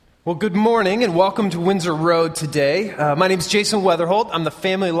Well, good morning and welcome to Windsor Road today. My name is Jason Weatherholt. I'm the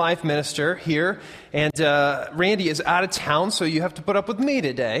family life minister here, and Randy is out of town, so you have to put up with me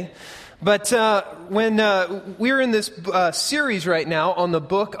today. But when we're in this series right now on the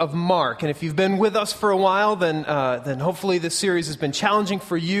book of Mark, and if you've been with us for a while, then hopefully this series has been challenging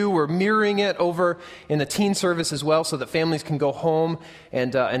for you. We're mirroring it over in the teen service as well, so that families can go home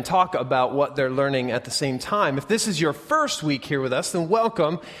and talk about what they're learning at the same time. If this is your first week here with us, then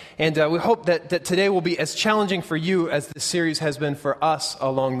welcome, and we hope that today will be as challenging for you as the series has been for us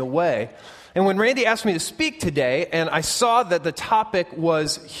along the way. And when Randy asked me to speak today, and I saw that the topic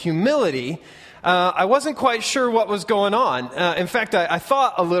was humility, I wasn't quite sure what was going on. In fact, I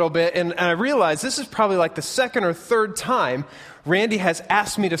thought a little bit, and I realized this is probably like the second or third time Randy has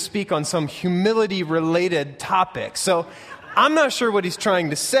asked me to speak on some humility-related topic. So I'm not sure what he's trying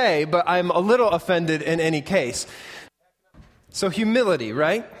to say, but I'm a little offended in any case. So humility,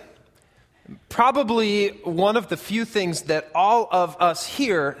 right? Probably one of the few things that all of us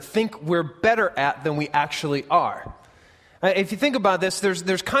here think we're better at than we actually are. If you think about this,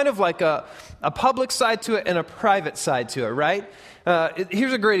 there's kind of like a public side to it and a private side to it, right?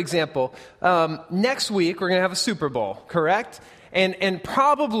 Here's a great example. Next week, we're going to have a Super Bowl, correct? And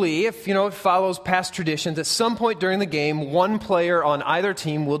probably, if it follows past traditions, at some point during the game, one player on either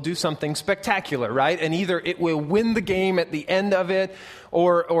team will do something spectacular, right? And either it will win the game at the end of it,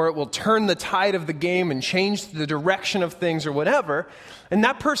 or it will turn the tide of the game and change the direction of things or whatever. And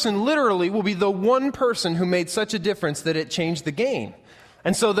that person literally will be the one person who made such a difference that it changed the game.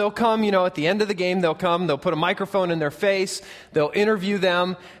 And so they'll come, at the end of the game, they'll put a microphone in their face, they'll interview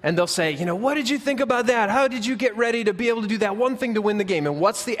them, and they'll say, what did you think about that? How did you get ready to be able to do that one thing to win the game? And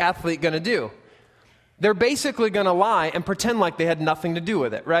what's the athlete going to do? They're basically going to lie and pretend like they had nothing to do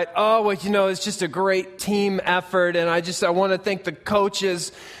with it, right? Oh, well, it's just a great team effort, and I want to thank the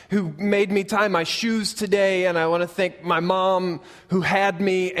coaches who made me tie my shoes today, and I want to thank my mom who had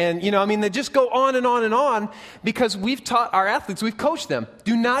me, and, they just go on and on and on because we've taught our athletes, we've coached them,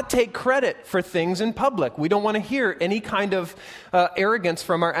 do not take credit for things in public. We don't want to hear any kind of arrogance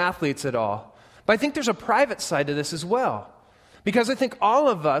from our athletes at all. But I think there's a private side to this as well. Because I think all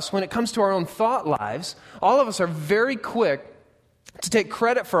of us, when it comes to our own thought lives, all of us are very quick to take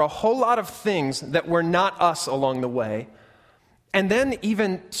credit for a whole lot of things that were not us along the way, and then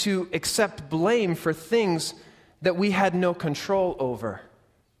even to accept blame for things that we had no control over.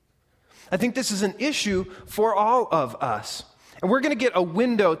 I think this is an issue for all of us. And we're going to get a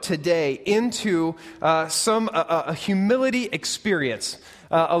window today into a humility experience,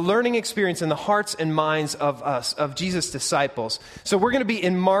 a learning experience in the hearts and minds of Jesus' disciples. So we're going to be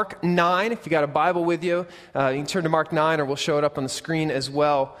in Mark 9. If you got a Bible with you, you can turn to Mark 9, or we'll show it up on the screen as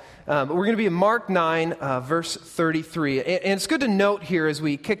well. But we're going to be in Mark 9, verse 33. And it's good to note here as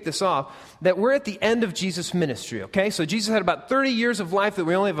we kick this off that we're at the end of Jesus' ministry, okay? So Jesus had about 30 years of life that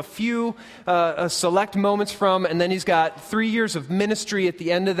we only have a few select moments from, and then he's got 3 years of ministry at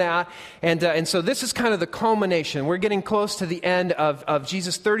the end of that. And so this is kind of the culmination. We're getting close to the end of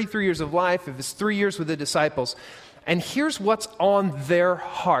Jesus' 33 years of life, of his 3 years with the disciples. And here's what's on their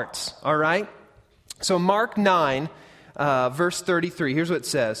hearts, all right? So Mark 9, verse 33, here's what it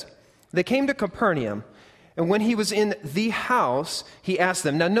says. They came to Capernaum, and when he was in the house, he asked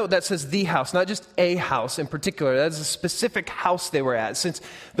them. Now note that says the house, not just a house in particular. That is a specific house they were at. Since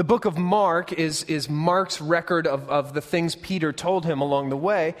the book of Mark is Mark's record of the things Peter told him along the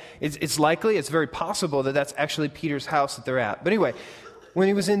way, it's likely, it's very possible that that's actually Peter's house that they're at. But anyway, when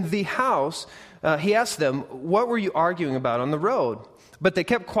he was in the house, he asked them, what were you arguing about on the road? But they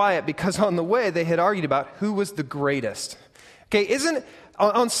kept quiet because on the way they had argued about who was the greatest. Okay,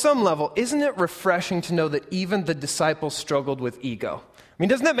 on some level, isn't it refreshing to know that even the disciples struggled with ego? I mean,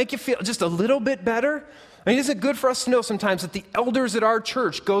 doesn't that make you feel just a little bit better? I mean, isn't it good for us to know sometimes that the elders at our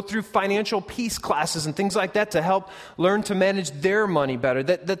church go through financial peace classes and things like that to help learn to manage their money better?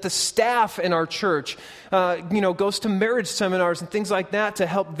 That the staff in our church, goes to marriage seminars and things like that to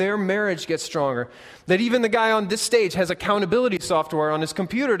help their marriage get stronger? That even the guy on this stage has accountability software on his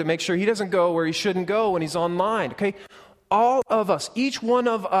computer to make sure he doesn't go where he shouldn't go when he's online, okay? All of us, each one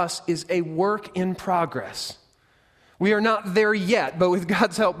of us is a work in progress. We are not there yet, but with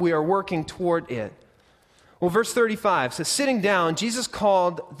God's help, we are working toward it. Well, verse 35 says, sitting down, Jesus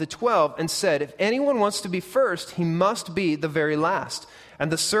called the 12 and said, if anyone wants to be first, he must be the very last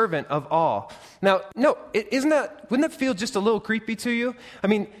and the servant of all. Now, no, wouldn't that feel just a little creepy to you? I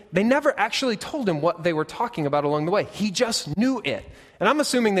mean, they never actually told him what they were talking about along the way. He just knew it. And I'm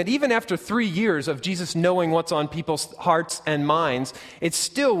assuming that even after 3 years of Jesus knowing what's on people's hearts and minds, it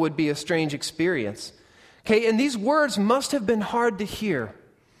still would be a strange experience. Okay, and these words must have been hard to hear.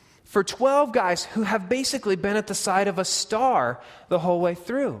 for 12 guys who have basically been at the side of a star the whole way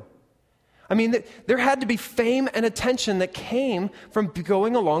through. I mean, there had to be fame and attention that came from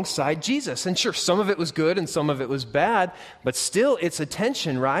going alongside Jesus. And sure, some of it was good and some of it was bad, but still it's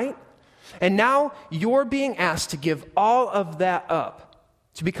attention, right? And now you're being asked to give all of that up,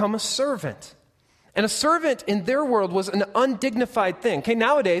 to become a servant. And a servant in their world was an undignified thing. Okay,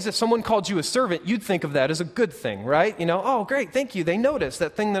 nowadays, if someone called you a servant, you'd think of that as a good thing, right? You know, oh, great, thank you. They noticed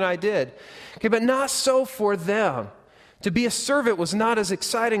that thing that I did. Okay, but not so for them. To be a servant was not as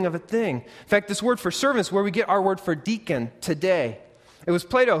exciting of a thing. In fact, this word for servant is where we get our word for deacon today. It was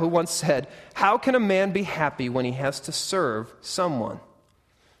Plato who once said, "How can a man be happy when he has to serve someone?"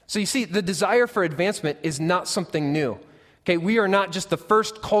 So you see, the desire for advancement is not something new. Okay, we are not just the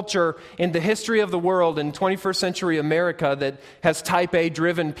first culture in the history of the world in 21st century America that has type A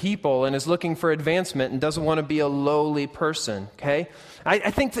driven people and is looking for advancement and doesn't want to be a lowly person, okay? I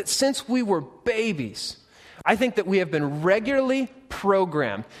think that since we were babies, I think that we have been regularly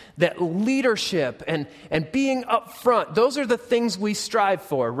programmed that leadership and being up front, those are the things we strive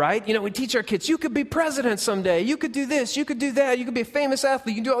for, right? You know, we teach our kids, you could be president someday, you could do this, you could do that, you could be a famous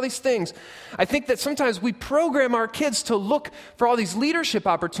athlete, you can do all these things. I think that sometimes we program our kids to look for all these leadership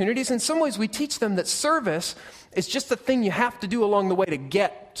opportunities. In some ways, we teach them that service is just the thing you have to do along the way to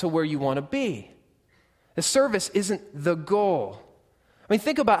get to where you want to be. The service isn't the goal. I mean,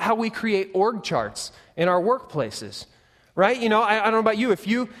 think about how we create org charts in our workplaces, right? You know, I don't know about you. If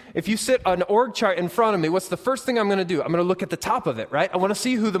you sit an org chart in front of me, what's the first thing I'm going to do? I'm going to look at the top of it, right? I want to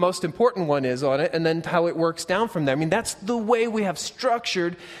see who the most important one is on it and then how it works down from there. I mean, that's the way we have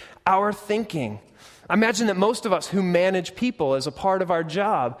structured our thinking. I imagine that most of us who manage people as a part of our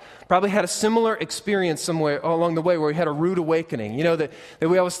job probably had a similar experience somewhere along the way where we had a rude awakening. You know, that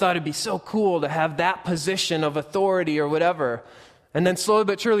we always thought it'd be so cool to have that position of authority or whatever. And then slowly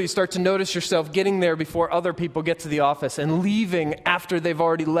but surely you start to notice yourself getting there before other people get to the office and leaving after they've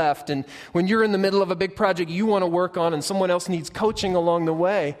already left. And when you're in the middle of a big project you want to work on and someone else needs coaching along the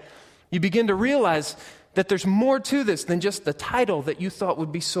way, you begin to realize that there's more to this than just the title that you thought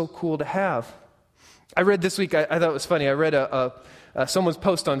would be so cool to have. I read this week, I thought it was funny, I read someone's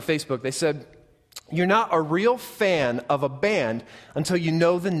post on Facebook. They said, "You're not a real fan of a band until you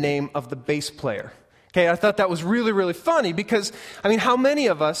know the name of the bass player." Okay, I thought that was really, really funny because, I mean, how many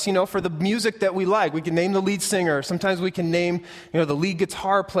of us, you know, for the music that we like, we can name the lead singer, sometimes we can name, you know, the lead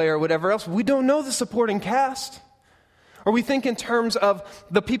guitar player or whatever else. We don't know the supporting cast. Or we think in terms of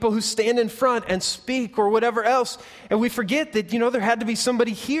the people who stand in front and speak or whatever else, and we forget that, you know, there had to be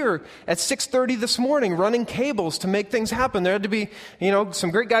somebody here at 6:30 this morning running cables to make things happen. There had to be, you know,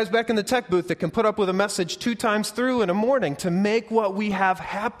 some great guys back in the tech booth that can put up with a message 2 times through in a morning to make what we have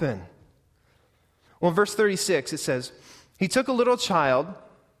happen. Well, in verse 36, it says, "He took a little child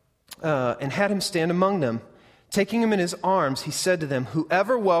and had him stand among them. Taking him in his arms, he said to them,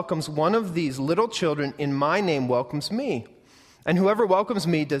 'Whoever welcomes one of these little children in my name welcomes me. And whoever welcomes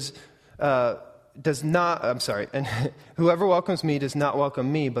me does not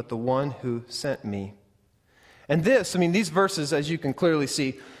welcome me, but the one who sent me.'" And this, I mean, these verses, as you can clearly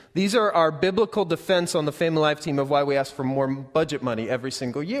see, these are our biblical defense on the Family Life team of why we ask for more budget money every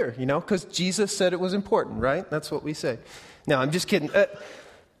single year, you know, because Jesus said it was important, right? That's what we say. No, I'm just kidding.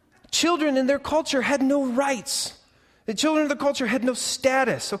 Children in their culture had no rights. The children of the culture had no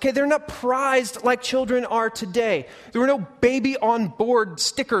status, okay? They're not prized like children are today. There were no baby on board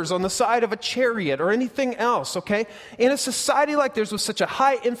stickers on the side of a chariot or anything else, okay? In a society like theirs with such a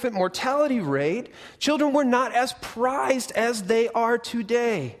high infant mortality rate, children were not as prized as they are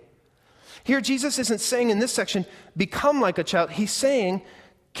today. Here, Jesus isn't saying in this section, become like a child. He's saying,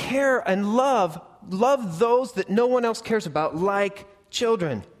 care and love those that no one else cares about like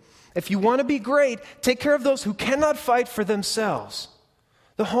children. If you want to be great, take care of those who cannot fight for themselves.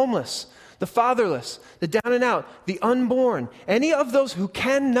 The homeless, the fatherless, the down and out, the unborn. Any of those who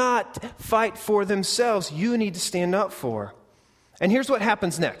cannot fight for themselves, you need to stand up for. And here's what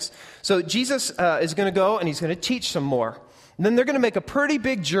happens next. So Jesus is going to go and he's going to teach some more. And then they're going to make a pretty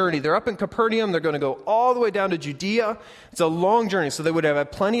big journey. They're up in Capernaum. They're going to go all the way down to Judea. It's a long journey, so they would have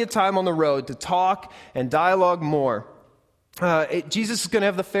had plenty of time on the road to talk and dialogue more. Jesus is going to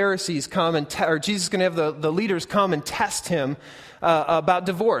have the Pharisees come and Jesus is going to have the leaders come and test him about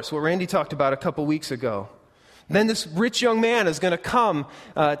divorce, what Randy talked about a couple weeks ago. Then this rich young man is going to come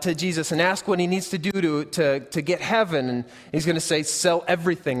to Jesus and ask what he needs to do to get heaven. And he's going to say, sell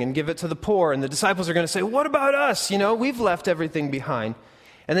everything and give it to the poor. And the disciples are going to say, what about us? You know, we've left everything behind.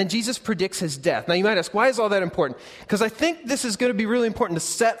 And then Jesus predicts his death. Now you might ask, why is all that important? Because I think this is going to be really important to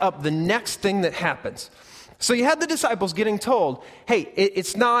set up the next thing that happens. So you had the disciples getting told, hey,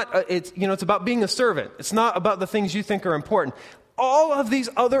 it's about being a servant. It's not about the things you think are important. All of these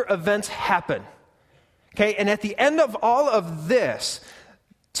other events happen. Okay, and at the end of all of this,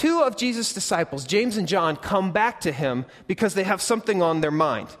 two of Jesus' disciples, James and John, come back to him because they have something on their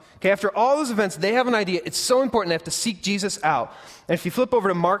mind. Okay, after all those events, they have an idea. It's so important they have to seek Jesus out. And if you flip over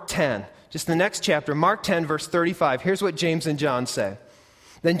to Mark 10, just the next chapter, Mark 10, verse 35, here's what James and John say.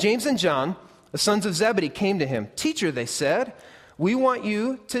 Then James and John, the sons of Zebedee, came to him. Teacher, they said, we want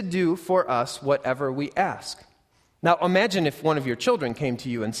you to do for us whatever we ask. Now, imagine if one of your children came to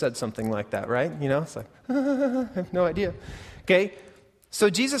you and said something like that, right? It's like, I have no idea. Okay, so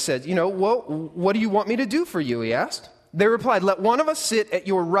Jesus said, well, what do you want me to do for you, he asked. They replied, let one of us sit at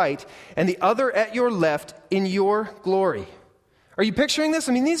your right and the other at your left in your glory. Are you picturing this?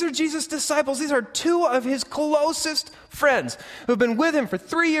 These are Jesus' disciples. These are two of his closest friends who have been with him for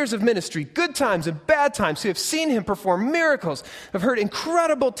 3 years of ministry, good times and bad times, who have seen him perform miracles, have heard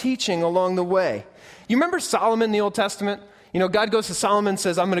incredible teaching along the way. You remember Solomon in the Old Testament? God goes to Solomon and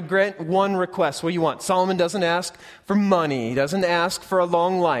says, I'm going to grant one request. What do you want? Solomon doesn't ask for money. He doesn't ask for a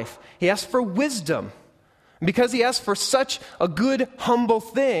long life. He asks for wisdom. And because he asked for such a good, humble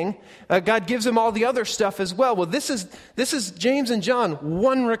thing, God gives him all the other stuff as well. Well, this is James and John,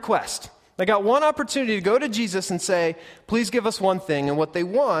 one request. They got one opportunity to go to Jesus and say, please give us one thing. And what they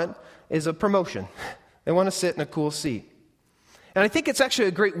want is a promotion. They want to sit in a cool seat. And I think it's actually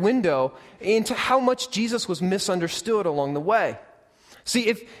a great window into how much Jesus was misunderstood along the way. See,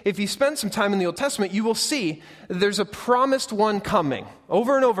 if you spend some time in the Old Testament, you will see there's a promised one coming.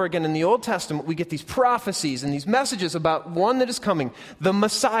 Over and over again in the Old Testament, we get these prophecies and these messages about one that is coming, the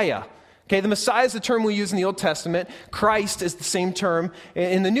Messiah. Okay, the Messiah is the term we use in the Old Testament. Christ is the same term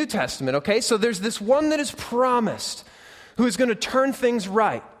in the New Testament. Okay, so there's this one that is promised who is going to turn things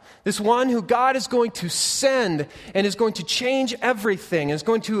right. This one who God is going to send and is going to change everything, and is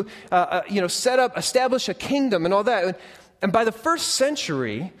going to establish a kingdom and all that. And by the first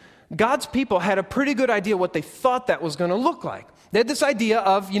century, God's people had a pretty good idea what they thought that was going to look like. They had this idea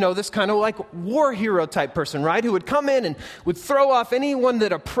of, this kind of like war hero type person, right? Who would come in and would throw off anyone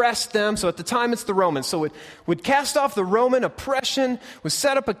that oppressed them. So at the time, it's the Romans. So it would cast off the Roman oppression, would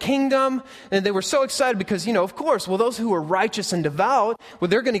set up a kingdom. And they were so excited because, of course, those who were righteous and devout,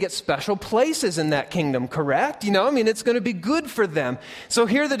 they're going to get special places in that kingdom, correct? It's going to be good for them. So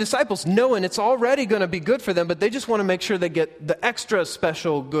here are the disciples knowing it's already going to be good for them, but they just want to make sure they get the extra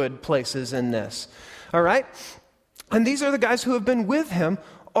special good places in this. All right? And these are the guys who have been with him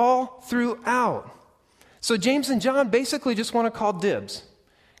all throughout. So James and John basically just want to call dibs.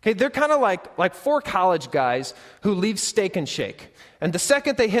 Okay, they're kind of like four college guys who leave Steak and Shake. And the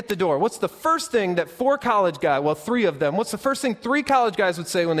second they hit the door, what's the first thing that three of them, what's the first thing three college guys would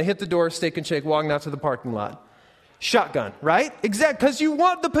say when they hit the door of Steak and Shake walking out to the parking lot? Shotgun, right? Exactly, because you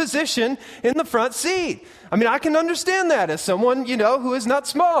want the position in the front seat. I can understand that as someone, who is not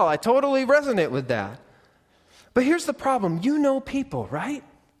small. I totally resonate with that. But here's the problem. People, right?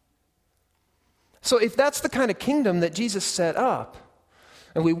 So if that's the kind of kingdom that Jesus set up,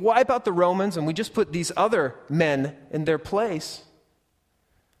 and we wipe out the Romans and we just put these other men in their place,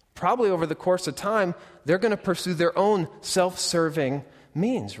 probably over the course of time, they're going to pursue their own self-serving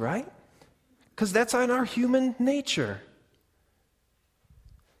means, right? Because that's in our human nature.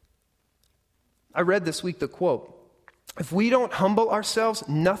 I read this week the quote, if we don't humble ourselves,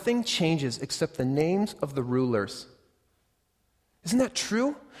 nothing changes except the names of the rulers. Isn't that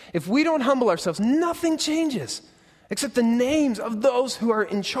true? If we don't humble ourselves, nothing changes except the names of those who are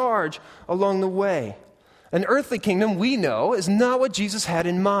in charge along the way. An earthly kingdom, we know, is not what Jesus had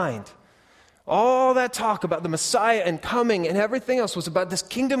in mind. All that talk about the Messiah and coming and everything else was about this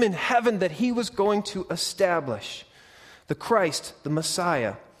kingdom in heaven that he was going to establish. The Christ, the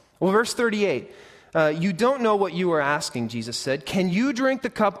Messiah. Well, verse 38, you don't know what you are asking, Jesus said. Can you drink the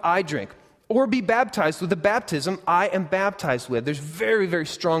cup I drink, or be baptized with the baptism I am baptized with? There's very, very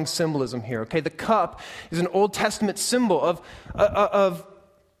strong symbolism here, okay? The cup is an Old Testament symbol of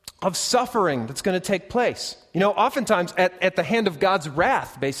suffering that's going to take place. Oftentimes at the hand of God's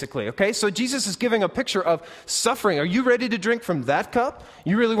wrath, basically, okay? So Jesus is giving a picture of suffering. Are you ready to drink from that cup?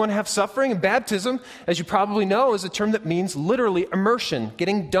 You really want to have suffering? And baptism, as you probably know, is a term that means literally immersion,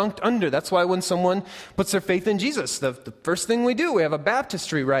 getting dunked under. That's why when someone puts their faith in Jesus, the first thing we do, we have a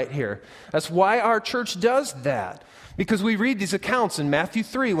baptistry right here. That's why our church does that. Because we read these accounts in Matthew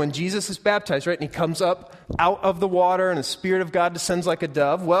 3 when Jesus is baptized, right? And he comes up out of the water and the Spirit of God descends like a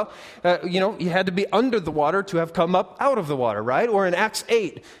dove. Well, he had to be under the water to have come up out of the water, right? Or in Acts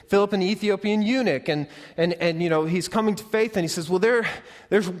 8, Philip and the Ethiopian eunuch, and he's coming to faith and he says, well,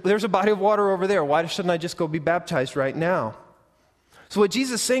 there's a body of water over there. Why shouldn't I just go be baptized right now? So what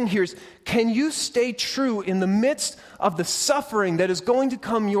Jesus is saying here is, can you stay true in the midst of the suffering that is going to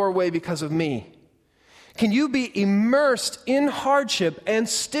come your way because of me? Can you be immersed in hardship and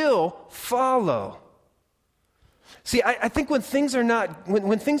still follow? See, I think when things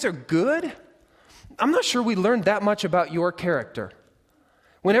are good, I'm not sure we learn that much about your character.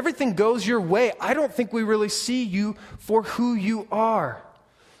 When everything goes your way, I don't think we really see you for who you are.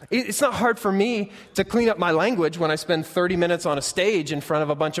 It's not hard for me to clean up my language when I spend 30 minutes on a stage in front of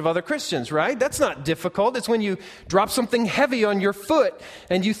a bunch of other Christians, right? That's not difficult. It's when you drop something heavy on your foot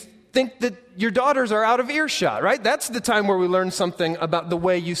and you think that your daughters are out of earshot, right? That's the time where we learn something about the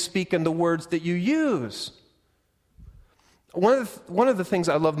way you speak and the words that you use. One of the things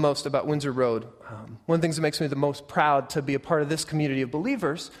I love most about Windsor Road, one of the things that makes me the most proud to be a part of this community of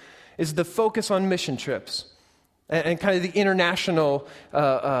believers, is the focus on mission trips and kind of the international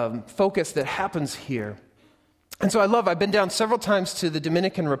focus that happens here. And so I've been down several times to the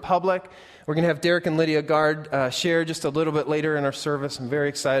Dominican Republic. We're going to have Derek and Lydia Gard share just a little bit later in our service. I'm very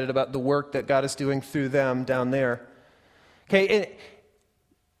excited about the work that God is doing through them down there. Okay,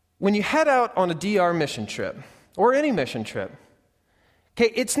 when you head out on a DR mission trip, or any mission trip,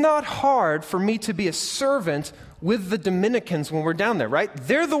 okay, it's not hard for me to be a servant with the Dominicans when we're down there, right?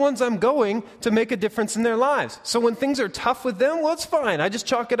 They're the ones I'm going to make a difference in their lives. So when things are tough with them, well, it's fine. I just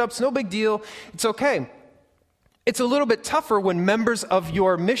chalk it up. It's no big deal. It's okay. It's a little bit tougher when members of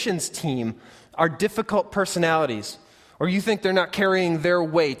your missions team are difficult personalities, or you think they're not carrying their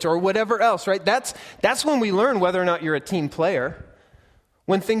weight, or whatever else, right? That's when we learn whether or not you're a team player,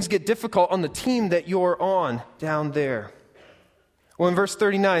 when things get difficult on the team that you're on down there. Well, in verse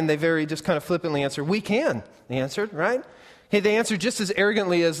 39, they very just kind of flippantly answer, we can, they answered, right? Hey, they answered just as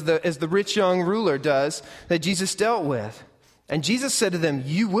arrogantly as the rich young ruler does that Jesus dealt with. And Jesus said to them,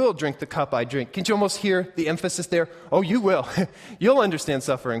 you will drink the cup I drink. Can't you almost hear the emphasis there? Oh, you will. You'll understand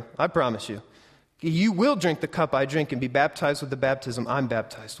suffering, I promise you. You will drink the cup I drink and be baptized with the baptism I'm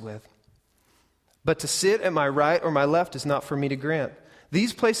baptized with. But to sit at my right or my left is not for me to grant.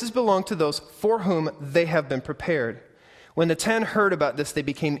 These places belong to those for whom they have been prepared. When the 10 heard about this, they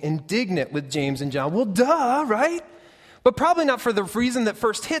became indignant with James and John. Well, duh, right? But probably not for the reason that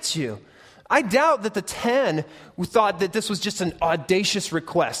first hits you. I doubt that the 10 thought that this was just an audacious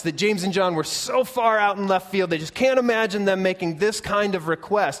request, that James and John were so far out in left field, they just can't imagine them making this kind of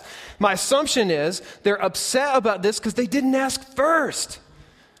request. My assumption is they're upset about this because they didn't ask first.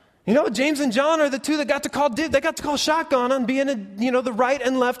 You know, James and John are the two that got to call shotgun on being, the right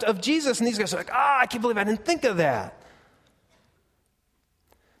and left of Jesus. And these guys are like, I can't believe I didn't think of that.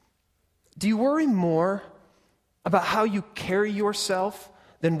 Do you worry more about how you carry yourself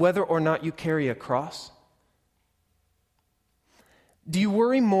than whether or not you carry a cross? Do you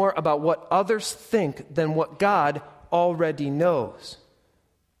worry more about what others think than what God already knows?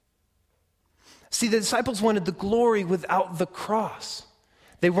 See, the disciples wanted the glory without the cross.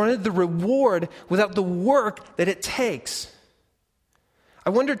 They wanted the reward without the work that it takes.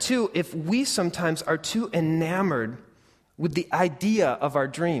 I wonder, too, if we sometimes are too enamored with the idea of our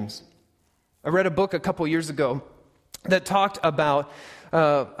dreams. I read a book a couple years ago that talked about,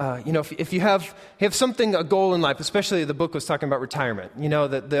 if you have something, a goal in life, especially the book was talking about retirement.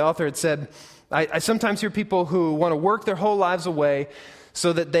 That the author had said, I sometimes hear people who want to work their whole lives away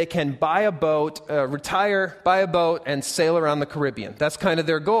so that they can buy a boat, retire, buy a boat, and sail around the Caribbean. That's kind of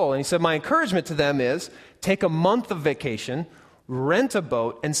their goal. And he said, my encouragement to them is take a month of vacation, rent a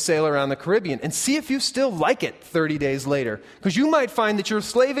boat, and sail around the Caribbean, and see if you still like it 30 days later. Because you might find that you're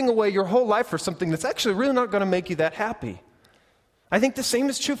slaving away your whole life for something that's actually really not going to make you that happy. I think the same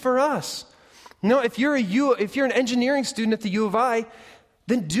is true for us. If you're an engineering student at the U of I,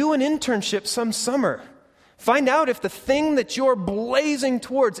 then do an internship some summer. Find out if the thing that you're blazing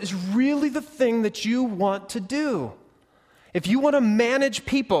towards is really the thing that you want to do. If you want to manage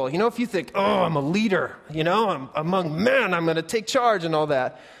people, if you think, I'm a leader, I'm among men, I'm going to take charge and all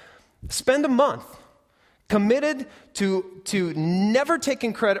that, spend a month committed to never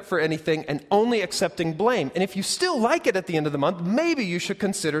taking credit for anything and only accepting blame. And if you still like it at the end of the month, maybe you should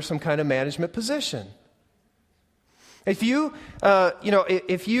consider some kind of management position. If you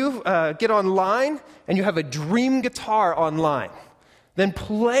get online and you have a dream guitar online, then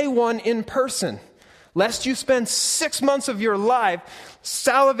play one in person. lest you spend 6 months of your life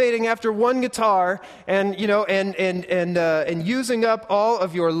salivating after one guitar and using up all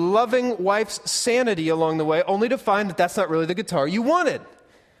of your loving wife's sanity along the way, only to find that that's not really the guitar you wanted.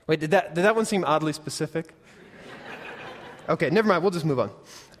 Wait, did that one seem oddly specific? Okay, never mind. We'll just move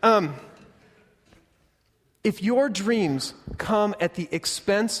on. If your dreams come at the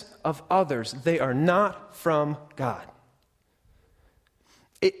expense of others, they are not from God.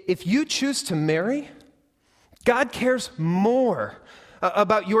 If you choose to marry, God cares more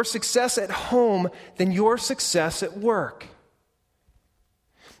about your success at home than your success at work.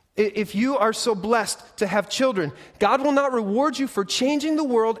 If you are so blessed to have children, God will not reward you for changing the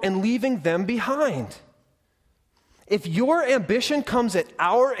world and leaving them behind. If your ambition comes at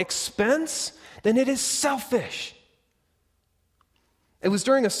our expense, then it is selfish. It was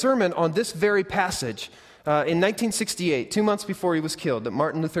during a sermon on this very passage in 1968, 2 months before he was killed, that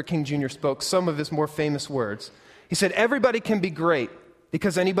Martin Luther King Jr. spoke some of his more famous words. He said, "Everybody can be great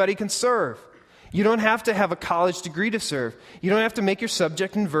because anybody can serve. You don't have to have a college degree to serve. You don't have to make your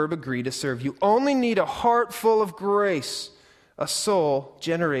subject and verb agree to serve. You only need a heart full of grace, a soul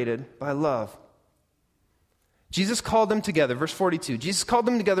generated by love." Jesus called them together, verse 42. Jesus called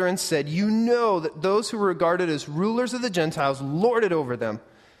them together and said, "You know that those who were regarded as rulers of the Gentiles lord it over them,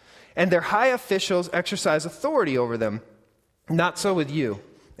 and their high officials exercise authority over them. Not so with you.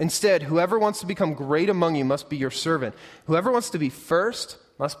 Instead, whoever wants to become great among you must be your servant. Whoever wants to be first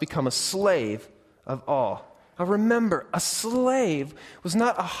must become a slave of all." Now remember, a slave was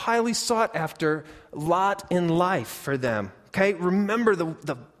not a highly sought after lot in life for them. Okay, remember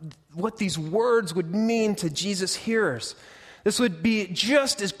what these words would mean to Jesus' hearers. This would be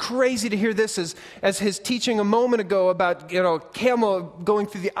just as crazy to hear this as his teaching a moment ago about, camel going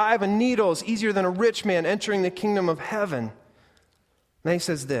through the eye of a needle is easier than a rich man entering the kingdom of heaven. Then he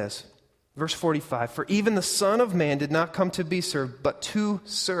says this, verse 45, "For even the Son of Man did not come to be served, but to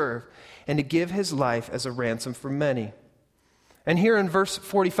serve, and to give his life as a ransom for many." And here in verse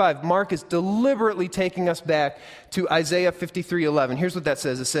 45, Mark is deliberately taking us back to Isaiah 53:11. Here's what that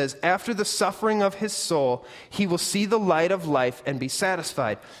says. It says, "After the suffering of his soul, he will see the light of life and be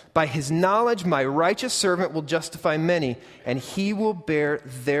satisfied. By his knowledge, my righteous servant will justify many, and he will bear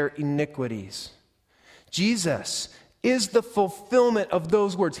their iniquities." Jesus is the fulfillment of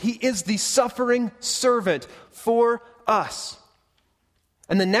those words. He is the suffering servant for us.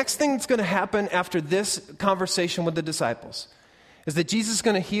 And the next thing that's going to happen after this conversation with the disciples is that Jesus is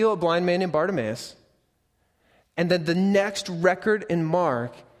going to heal a blind man named Bartimaeus. And then the next record in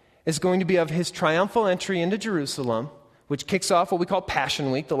Mark is going to be of his triumphal entry into Jerusalem, which kicks off what we call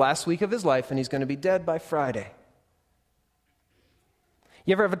Passion Week, the last week of his life, and he's going to be dead by Friday.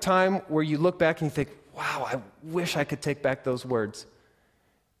 You ever have a time where you look back and you think, wow, I wish I could take back those words?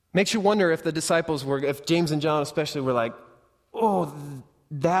 Makes you wonder if the disciples were, if James and John especially were like, oh,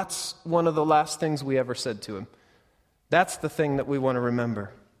 that's one of the last things we ever said to him. That's the thing that we want to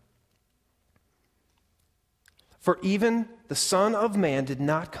remember. "For even the Son of Man did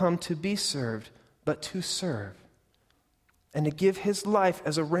not come to be served, but to serve, and to give his life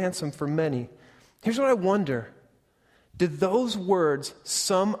as a ransom for many." Here's what I wonder. Did those words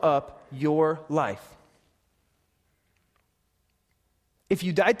sum up your life? If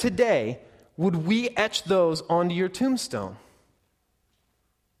you died today, would we etch those onto your tombstone?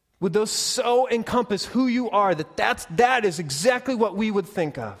 Would those so encompass who you are that is exactly what we would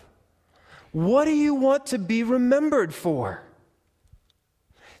think of? What do you want to be remembered for?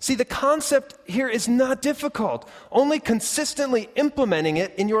 See, the concept here is not difficult. Only consistently implementing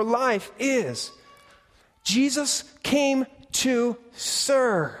it in your life is. Jesus came to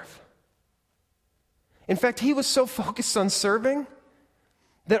serve. In fact, he was so focused on serving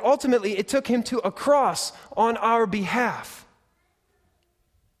that ultimately it took him to a cross on our behalf.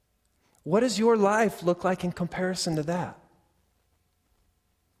 What does your life look like in comparison to that?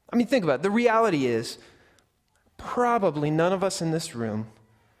 I mean, think about it. The reality is, probably none of us in this room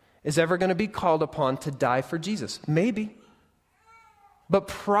is ever going to be called upon to die for Jesus. Maybe. But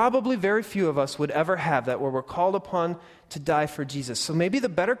probably very few of us would ever have that where we're called upon to die for Jesus. So maybe the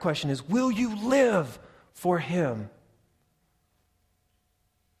better question is, will you live for him?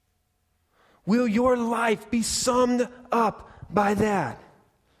 Will your life be summed up by that?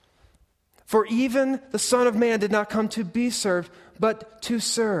 "For even the Son of Man did not come to be served, but to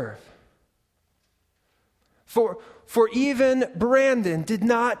serve." For even Brandon did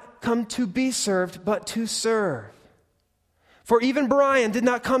not come to be served, but to serve. For even Brian did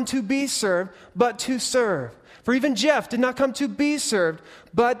not come to be served, but to serve. For even Jeff did not come to be served,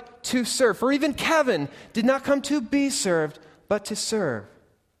 but to serve. For even Kevin did not come to be served, but to serve.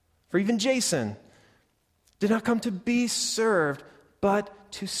 For even Jason did not come to be served,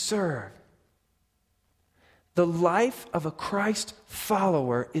 but to serve. The life of a Christ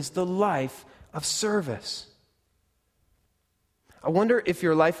follower is the life of service. I wonder if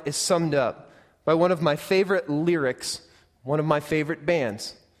your life is summed up by one of my favorite lyrics, one of my favorite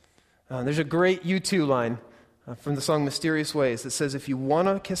bands. There's a great U2 line from the song Mysterious Ways that says, if you want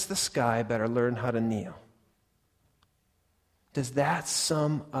to kiss the sky, better learn how to kneel. Does that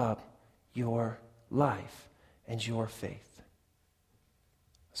sum up your life and your faith?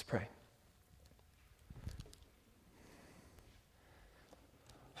 Let's pray.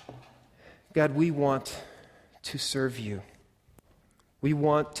 God, we want to serve you. We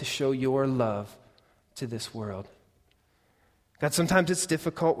want to show your love to this world. God, sometimes it's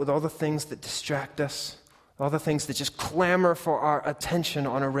difficult with all the things that distract us, all the things that just clamor for our attention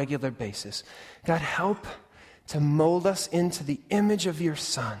on a regular basis. God, help to mold us into the image of your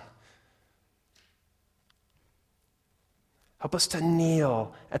Son. Help us to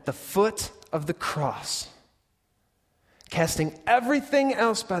kneel at the foot of the cross, casting everything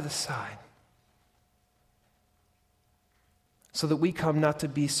else by the side, so that we come not to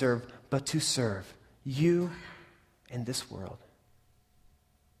be served, but to serve you and this world.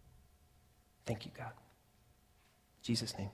 Thank you, God. In Jesus' name.